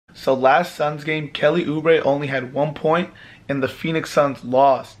So last Suns game, Kelly Oubre only had 1 point and the Phoenix Suns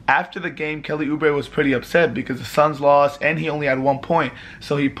lost. After the game, Kelly Oubre was pretty upset because the Suns lost and he only had 1 point.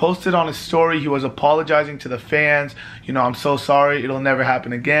 So he posted on his story, he was apologizing to the fans. You know, I'm so sorry, it'll never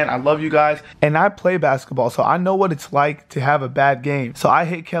happen again. I love you guys. And I play basketball, so I know what it's like to have a bad game. So I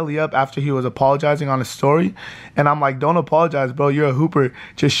hit Kelly up after he was apologizing on his story. And I'm like, don't apologize, bro. You're a hooper.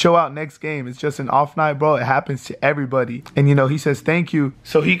 Just show out next game. It's just an off night, bro. It happens to everybody. And, you know, he says thank you.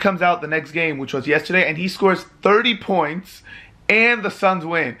 So he comes out the next game, which was yesterday, and he scores 30 points. And the Suns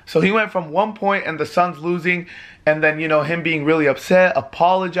win. So he went from 1 point and the Suns losing, and then, you know, him being really upset,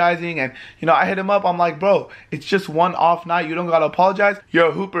 apologizing, and, you know, I hit him up. I'm like, bro, it's just one off night. You don't gotta apologize. You're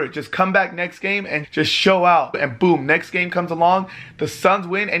a hooper. Just come back next game and just show out. And boom, next game comes along, the Suns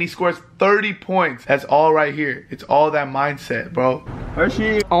win, and he scores 30 points. That's all right here. It's all that mindset, bro.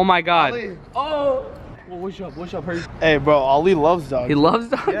 Hershey. Oh my God. Ali. Oh. Well, what's up, Hershey? Hey, bro, Ali loves dogs. He loves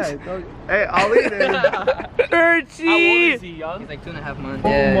dogs? Yeah, hey, Ali, dude. Hershey! How old is he, young? He's like 2.5 months.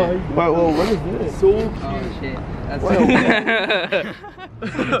 Yeah. Oh my, whoa, what is this? So cute. Oh shit. That's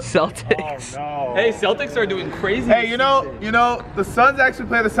so Celtics. Oh, no. Hey, Celtics are doing crazy. Hey, you know, the Suns actually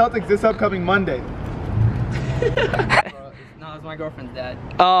play the Celtics this upcoming Monday. No, it's my girlfriend's dad.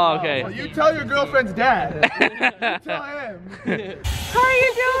 Oh, okay. Well, you tell your girlfriend's dad. You tell him. How are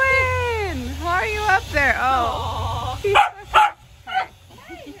you doing? How are you up there? Oh. He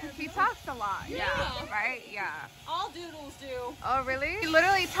talks a lot. Yeah. Right? Yeah. All doodles do. Oh, really? He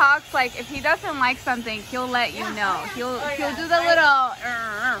literally talks like if he doesn't like something, he'll let you know. He'll do the little.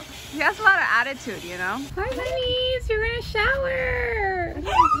 He has a lot of attitude, you know. Hi, honeys. You're gonna shower.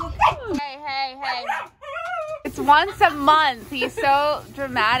 Hey. It's once a month. He's so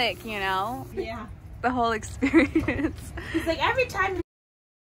dramatic, you know. Yeah. The whole experience. He's like every time.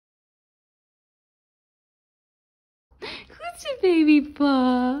 Who's your baby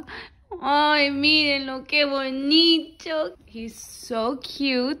paw? Ay, mírenlo, qué bonito. He's so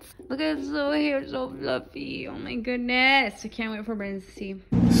cute. Look at his little hair, so fluffy. Oh my goodness. I can't wait for Brandon to see.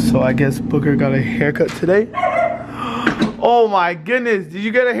 So I guess Booker got a haircut today. Oh my goodness. Did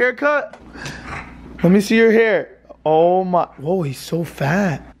you get a haircut? Let me see your hair. Oh my. Whoa, he's so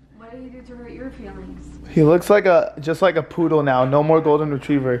fat. What did you do to hurt your feelings? He looks like just like a poodle now. No more golden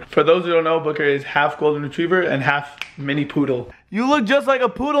retriever. For those who don't know, Booker is half golden retriever and half mini poodle. You look just like a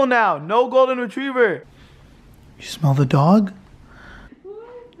poodle now. No golden retriever. You smell the dog?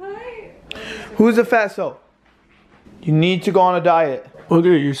 Hi. Who's the fatso? You need to go on a diet.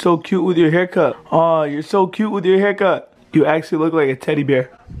 Booker, you're so cute with your haircut. Oh, you're so cute with your haircut. You actually look like a teddy bear.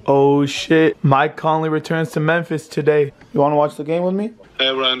 Oh shit. Mike Conley returns to Memphis today. You want to watch the game with me?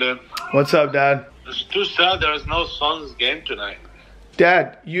 Hey, Brandon. What's up, Dad? It's too sad there is no Suns game tonight.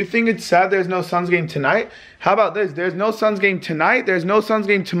 Dad, you think it's sad there's no Suns game tonight? How about this? There's no Suns game tonight, there's no Suns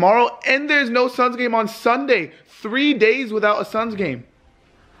game tomorrow, and there's no Suns game on Sunday. 3 days without a Suns game.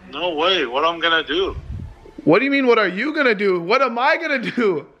 No way. What I'm gonna do? What do you mean, what are you gonna do? What am I gonna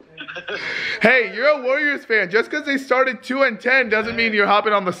do? Hey, you're a Warriors fan. Just because they started 2-10 doesn't mean you're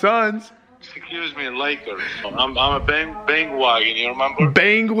hopping on the Suns. Excuse me, Lakers. I'm a bang wagon, you remember?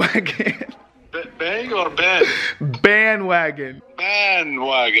 Bang wagon. Bang or ban? Bandwagon.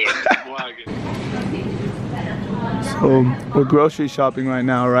 Bandwagon. So, we're grocery shopping right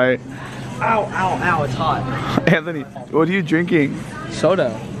now, right? Ow, it's hot. Anthony, what are you drinking?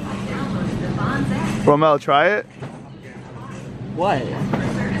 Soda. Romel, try it. What?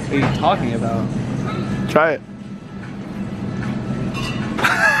 What are you talking about? Try it.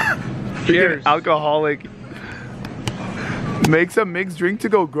 Cheers. Alcoholic. Make some mixed drink to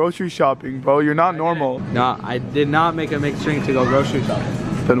go grocery shopping, bro. You're not normal. No, I did not make a mixed drink to go grocery shopping.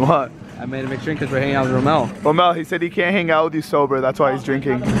 Then what? I made a mixed drink because we're hanging out with Romel. Romel, he said he can't hang out with you sober. That's why he's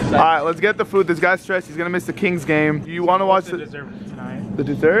drinking. All right, let's get the food. This guy's stressed. He's going to miss the Kings game. You want to watch the dessert tonight? The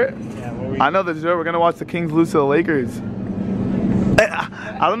dessert? Yeah, I know the dessert. We're going to watch the Kings lose to the Lakers.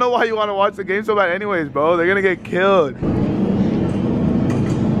 I don't know why you want to watch the game so bad anyways, bro. They're going to get killed.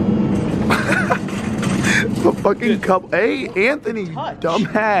 The fucking couple. Hey, Anthony,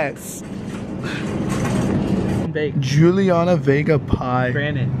 dumbass. Juliana Vega pie.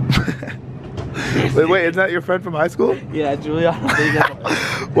 Brandon. wait, isn't that your friend from high school? Yeah, Juliana Vega.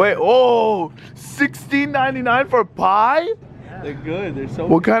 Wait, oh, $16.99 for pie? Yeah. They're good. They're so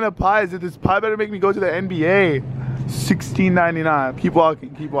What good. kind of pie is it? This pie better make me go to the NBA. $16.99. Keep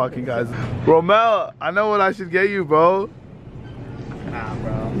walking, guys. Romel, I know what I should get you, bro. Nah,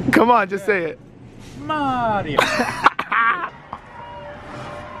 bro. Come on, just say it. Mario.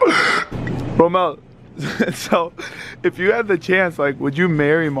 Romel, so if you had the chance, like, would you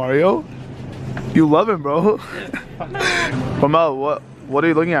marry Mario? You love him, bro. Romel, What are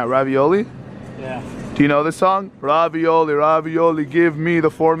you looking at? Ravioli? Yeah. Do you know this song? Ravioli, ravioli, give me the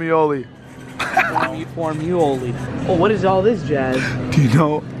formioli. Formioli. Oh, what is all this jazz? Do you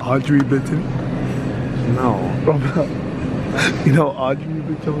know Audrey Benton? No. You know Audrey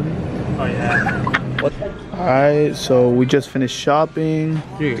Benton? Oh yeah. What? Alright, so we just finished shopping.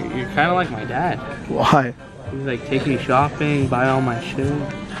 Dude, you're kind of like my dad. Why? He's like, take me shopping, buy all my shit.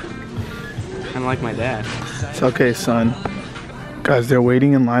 Kind of like my dad. It's okay, son. Guys, they're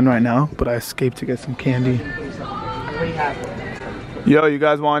waiting in line right now, but I escaped to get some candy. Yo, you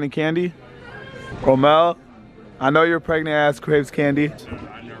guys want any candy? Romel, I know your pregnant ass craves candy.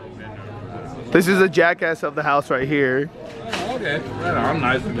 This is a jackass of the house right here. Okay, right on. I'm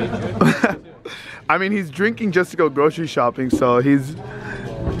nice to meet you. I mean, he's drinking just to go grocery shopping, so he's...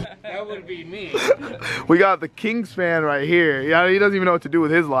 That would be me. We got the Kings fan right here. Yeah, he doesn't even know what to do with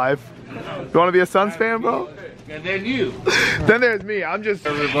his life. You want to be a Suns fan, bro? And then you. Then there's me. I just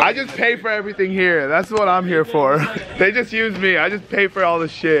pay for everything here. That's what I'm here for. They just use me. I just pay for all the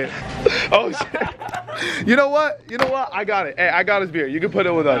shit. Oh shit. You know what? You know what? I got it. Hey, I got his beer. You can put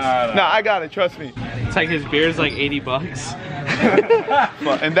it with us. Nah, I got it. Trust me. It's like his beer's like 80 bucks.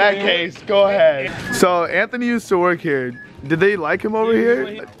 Well, in that case, go ahead. So Anthony used to work here. Did they like him over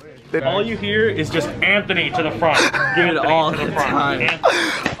here? All you hear is just Anthony to the front. Dude, all the time.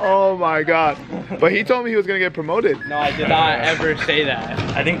 Oh my god. But he told me he was gonna get promoted. No, I did not ever say that.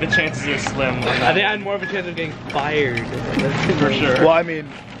 I think the chances are slim. I think I had more of a chance of getting fired. For sure. Well, I mean,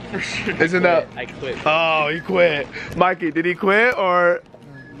 isn't that... I quit. Oh, he quit. Mikey, did he quit or...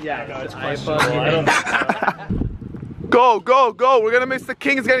 Yeah, No, it's questionable. I don't Go, go, go. We're gonna miss the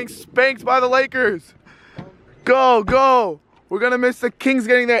Kings getting spanked by the Lakers. Go, go. We're gonna miss the Kings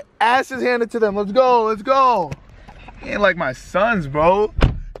getting their asses handed to them. Let's go, let's go. Ain't like my sons, bro.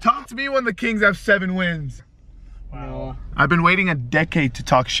 Talk to me when the Kings have 7 wins. Wow. I've been waiting a decade to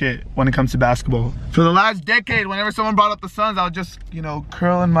talk shit when it comes to basketball. For the last decade, whenever someone brought up the Suns, I would just, you know,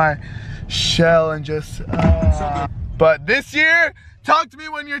 curl in my shell and just, But this year, talk to me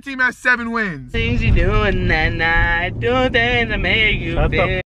when your team has 7 wins. Things you do and then I do things that make you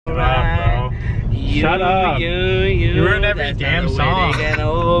feel right. Shut up. You ruined every damn song. Get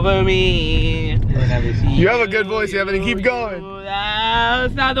over me. You have a good voice, Anthony. Keep going.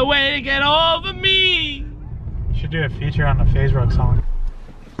 That's not the way to get over me. should do a feature on the FaZe Rug song.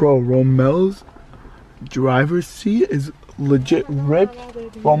 Bro, Romel's driver's seat is legit ripped.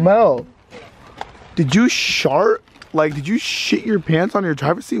 Romel, did you shart? Like, did you shit your pants on your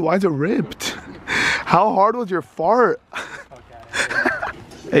driver's seat? Why is it ripped? How hard was your fart?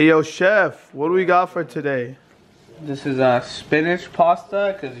 Hey, yo, chef, what do we got for today? This is spinach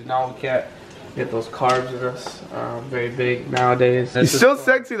pasta, because you know we can't get those carbs in us very big nowadays. You're still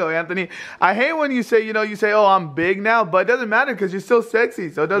sexy though, Anthony. I hate when you say, you say, oh, I'm big now, but it doesn't matter because you're still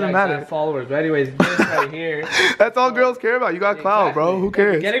sexy, so it doesn't matter. I have followers, but anyways, this right here. That's all girls care about. You got clout, bro. Who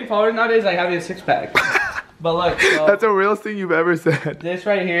cares? Getting followers nowadays is like having a six-pack. But look, so that's the realest thing you've ever said. This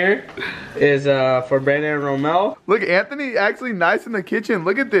right here is for Brandon and Romel. Look, Anthony actually nice in the kitchen.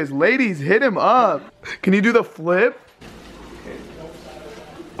 Look at this. Ladies, hit him up. Can you do the flip?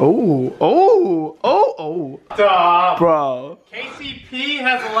 Oh, oh, oh, oh. Stop. Bro. KCP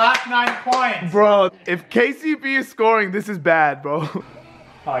has the last 9 points. Bro, if KCP is scoring, this is bad, bro.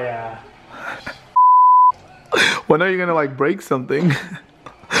 Oh, yeah. When are you gonna like break something?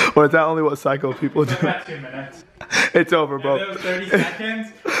 Or is that only what psycho people do? About 2 minutes. It's over, bro. If it was 30 seconds,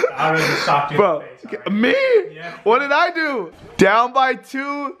 I would have just stopped you Bro, in the face. me? Yeah. What did I do? Down by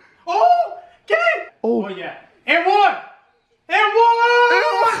 2. Oh, get it! Oh, Oh, yeah. And 1! And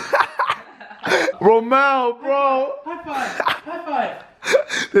 1! Romel, bro. High five! High five!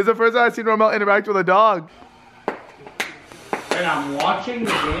 This is the first time I've seen Romel interact with a dog. And I'm watching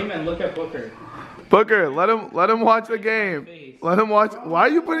the game and look at Booker. Booker, let him watch the game. Let him watch. Why are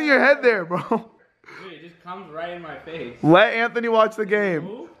you putting your head there, bro? Dude, it just comes right in my face. Let Anthony watch the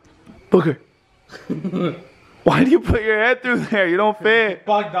game. Booker. Why do you put your head through there? You don't fit.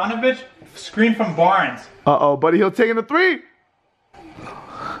 Bogdanovich, screen from Barnes. Uh-oh, buddy, he'll take in the 3.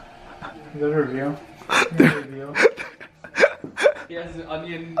 The review. He has an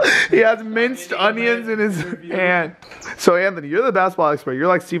onion. He has minced onions in his hand. So, Anthony, you're the basketball expert. You're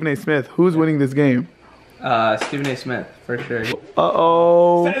like Stephen A. Smith. Who's winning this game? Stephen A. Smith, for sure.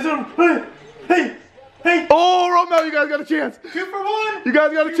 Uh-oh. Hey! Hey! Oh, Romel, you guys got a chance. 2 for 1! You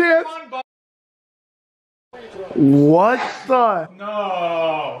guys got a chance. What the?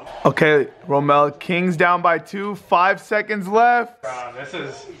 No! Okay, Romel, Kings down by 2. 5 seconds left. Bro, this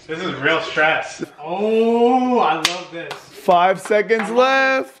is real stress. Oh, I love this. 5 seconds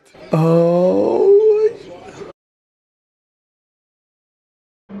left. Oh.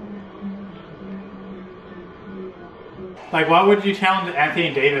 Like, why would you challenge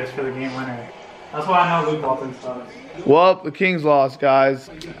Anthony Davis for the game winner? That's why I know Luke Walton sucks. Well, the Kings lost, guys.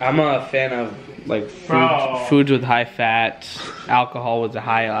 I'm a fan of like foods with high fat, alcohol with the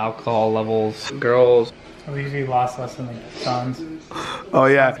high alcohol levels, girls. At least we lost less than the Suns. Oh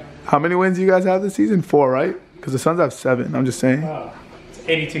yeah. How many wins do you guys have this season? 4, right? Because the Suns have 7. I'm just saying. Oh, it's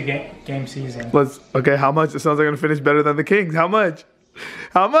 82 game season. Okay, how much? The Suns are gonna finish better than the Kings. How much?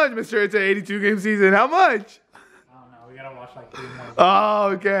 How much, Mr. It's an 82 game season. How much? I don't know. We gotta watch like 3 more. Oh,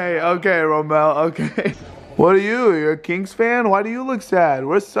 okay, Romel, okay. What are you? You're a Kings fan? Why do you look sad?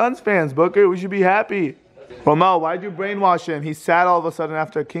 We're Suns fans, Booker. We should be happy. Romel, why'd you brainwash him? He's sad all of a sudden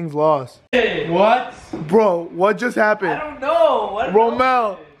after a Kings loss. What? Bro, what just happened? I don't know. What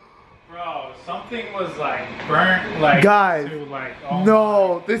Romel. Bro, something was like burnt, like Guys, to like. Oh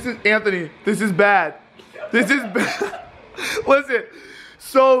no, this is Anthony. This is bad. This is bad. Listen,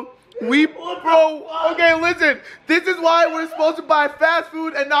 so okay, listen. This is why we're supposed to buy fast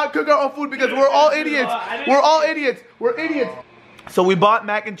food and not cook our own food because we're all idiots. We're all idiots. We're idiots. So we bought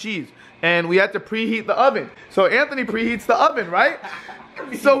mac and cheese and we had to preheat the oven. So Anthony preheats the oven, right?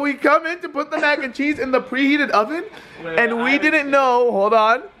 So we come in to put the mac and cheese in the preheated oven and we didn't know, hold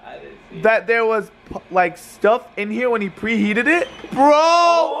on, that there was like stuff in here when he preheated it. Bro!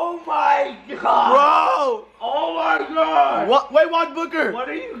 Oh my god! Bro! Oh my god! What? Wait, watch Booker. What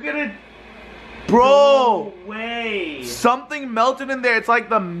are you gonna? Bro! No way! Something melted in there. It's like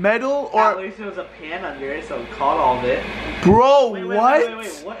the metal or. At least it was a pan under it, so it caught all of it. Bro, Wait, what?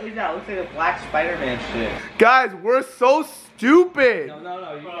 wait. What is that? It looks like a black Spider-Man shit. Guys, we're so stupid.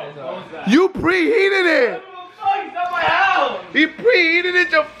 No. You guys are. You preheated it. It's not my house! He preheated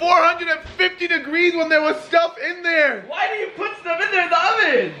it to 450 degrees when there was stuff in there. Why do you put stuff in there in the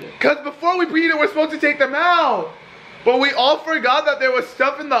oven? Because before we preheat it, we're supposed to take them out. But we all forgot that there was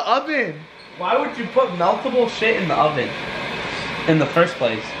stuff in the oven. Why would you put meltable shit in the oven in the first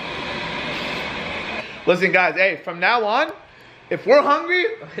place? Listen, guys, hey, from now on, if we're hungry,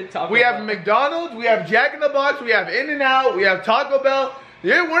 we have McDonald's, we have Jack in the Box, we have In-N-Out, we have Taco Bell.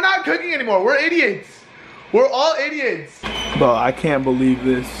 Yeah, we're not cooking anymore. We're idiots. We're all idiots. Bro, I can't believe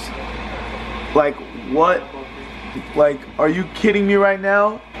this. Like, what? Like, are you kidding me right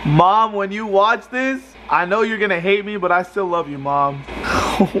now? Mom, when you watch this, I know you're gonna hate me, but I still love you, Mom.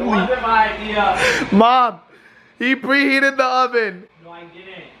 It wasn't my idea. Mom, he preheated the oven. No, I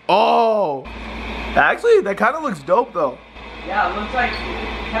didn't. Oh. Actually, that kind of looks dope, though. Yeah, it looks like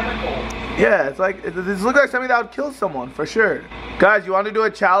chemical. Yeah, it's like, this looks like something that would kill someone, for sure. Guys, you want to do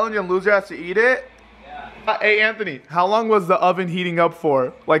a challenge and loser has to eat it? Hey Anthony, how long was the oven heating up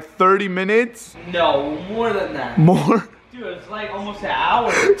for? Like 30 minutes? No, more than that. More? Dude, it's like almost an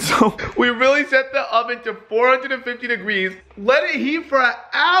hour. So we really set the oven to 450 degrees, let it heat for an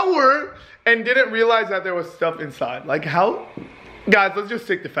hour, and didn't realize that there was stuff inside. Like how? Guys, let's just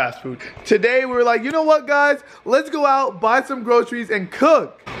stick to fast food. Today we were like, you know what guys? Let's go out, buy some groceries, and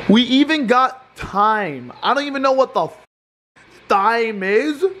cook. We even got thyme. I don't even know what the thyme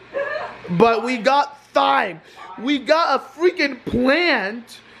is, but we got thyme. We got a freaking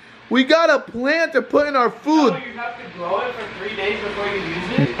plant. We got a plant to put in our food. So you have to grow it for 3 days before you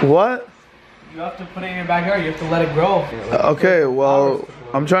use it? What? You have to put it in your backyard. You have to let it grow. Okay, well,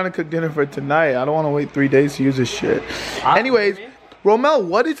 I'm trying to cook dinner for tonight. I don't want to wait 3 days to use this shit. Anyways, Romel,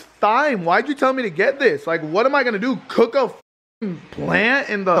 what is thyme? Why'd you tell me to get this? Like, what am I going to do? Cook a plant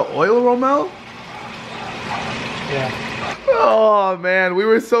in the oil, Romel? Yeah. Oh man, we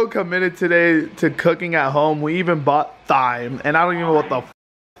were so committed today to cooking at home. We even bought thyme, and I don't even know what the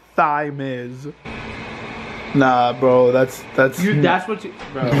thyme is. Nah, bro, that's what you,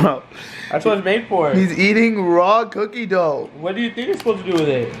 bro. That's what it's made for. He's eating raw cookie dough. What do you think it's supposed to do with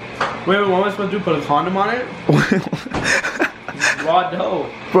it? Wait, what am I supposed to do? Put a condom on it? Raw dough.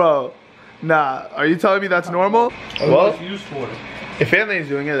 Bro, nah. Are you telling me that's normal? What it's used for? If Anthony's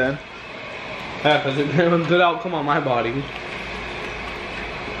doing it, then. Yeah, because it did outcome on my body.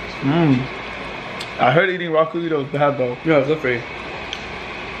 I heard eating raw cookie dough is bad, though. Yeah, it's good for you.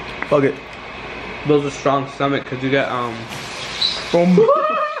 Fuck it. Builds a strong stomach because you get Oh,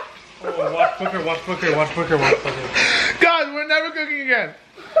 watch Booker, watch Booker, watch Booker, watch Booker. Guys, we're never cooking again.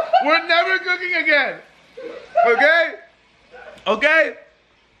 We're never cooking again. Okay? Okay?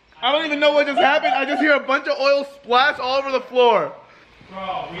 I don't even know what just happened. I just hear a bunch of oil splash all over the floor.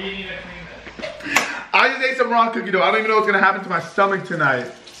 Bro, we need to clean this. I just ate some raw cookie dough. I don't even know what's gonna happen to my stomach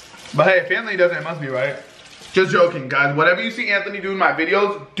tonight. But hey, if Anthony does it, it must be right. Just joking, guys. Whatever you see Anthony do in my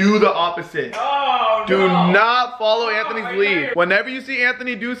videos, do the opposite. Oh, Do not follow Anthony's lead. Whenever you see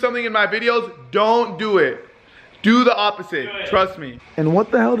Anthony do something in my videos, don't do it. Do the opposite. Trust me. And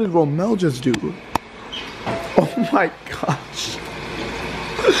what the hell did Romel just do? Oh my gosh.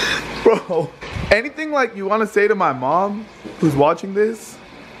 Bro, anything like you want to say to my mom who's watching this?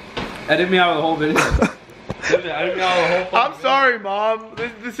 Edit me out of the whole video. Edit me out of the whole I'm sorry, Mom.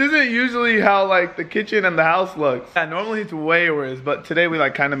 This isn't usually how like the kitchen and the house looks. Yeah, normally it's way worse, but today we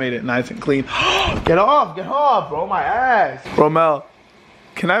like kind of made it nice and clean. Get off, bro, my ass. Bro, Mel,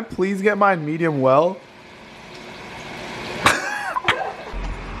 can I please get mine medium well?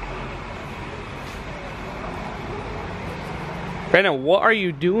 Brandon, what are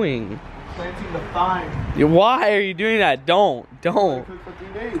you doing? Planting the thyme. Why are you doing that? Don't. For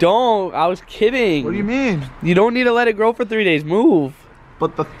 3 days. Don't. I was kidding. What do you mean? You don't need to let it grow for 3 days. Move.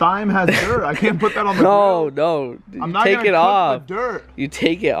 But the thyme has dirt. I can't put that on the grill. No. I'm not take gonna it cook off. the dirt. You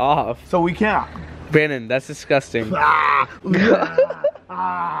take it off. So we can't. Brandon, that's disgusting.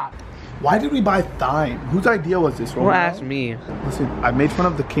 Why did we buy thyme? Whose idea was this, Romel? Don't ask me. Listen, I made fun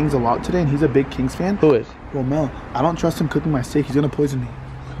of the Kings a lot today, and he's a big Kings fan. Who is? Romel, I don't trust him cooking my steak. He's gonna poison me.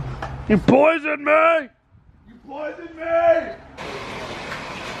 You poisoned me! You poisoned me!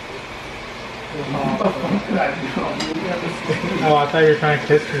 Oh, I thought you were trying to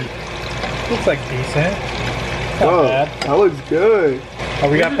kiss me. Looks like decent. Not bad. That looks good. Oh,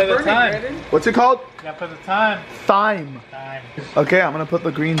 we gotta put the time. What's it called? We gotta put the time. Thyme. Time. Okay, I'm gonna put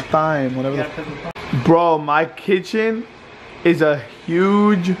the green thyme, whatever. We gotta put the time. Bro, my kitchen is a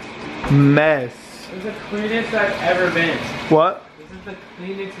huge mess. This is the cleanest I've ever been. What? This is the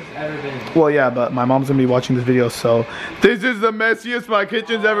cleanest it's ever been. Well, yeah, but my mom's gonna be watching this video, so this is the messiest my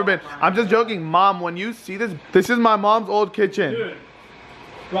kitchen's ever been. I'm just joking, Mom. When you see this, this is my mom's old kitchen. Dude,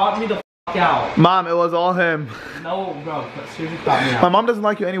 drop me the f out. Mom, it was all him. No, bro, but seriously, drop me My out. mom doesn't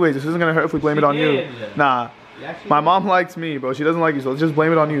like you anyways. This isn't gonna hurt if we blame it on you. did. Nah, my mom likes me, bro. She doesn't like you, so let's just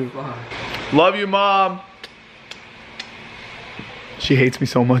blame it on you. Love you, Mom. She hates me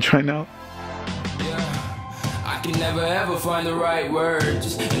so much right now. I can never ever find the right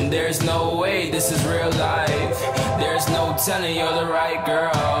words, and there's no way this is real life. There's no telling you're the right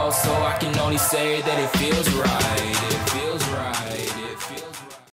girl, so I can only say that it feels right.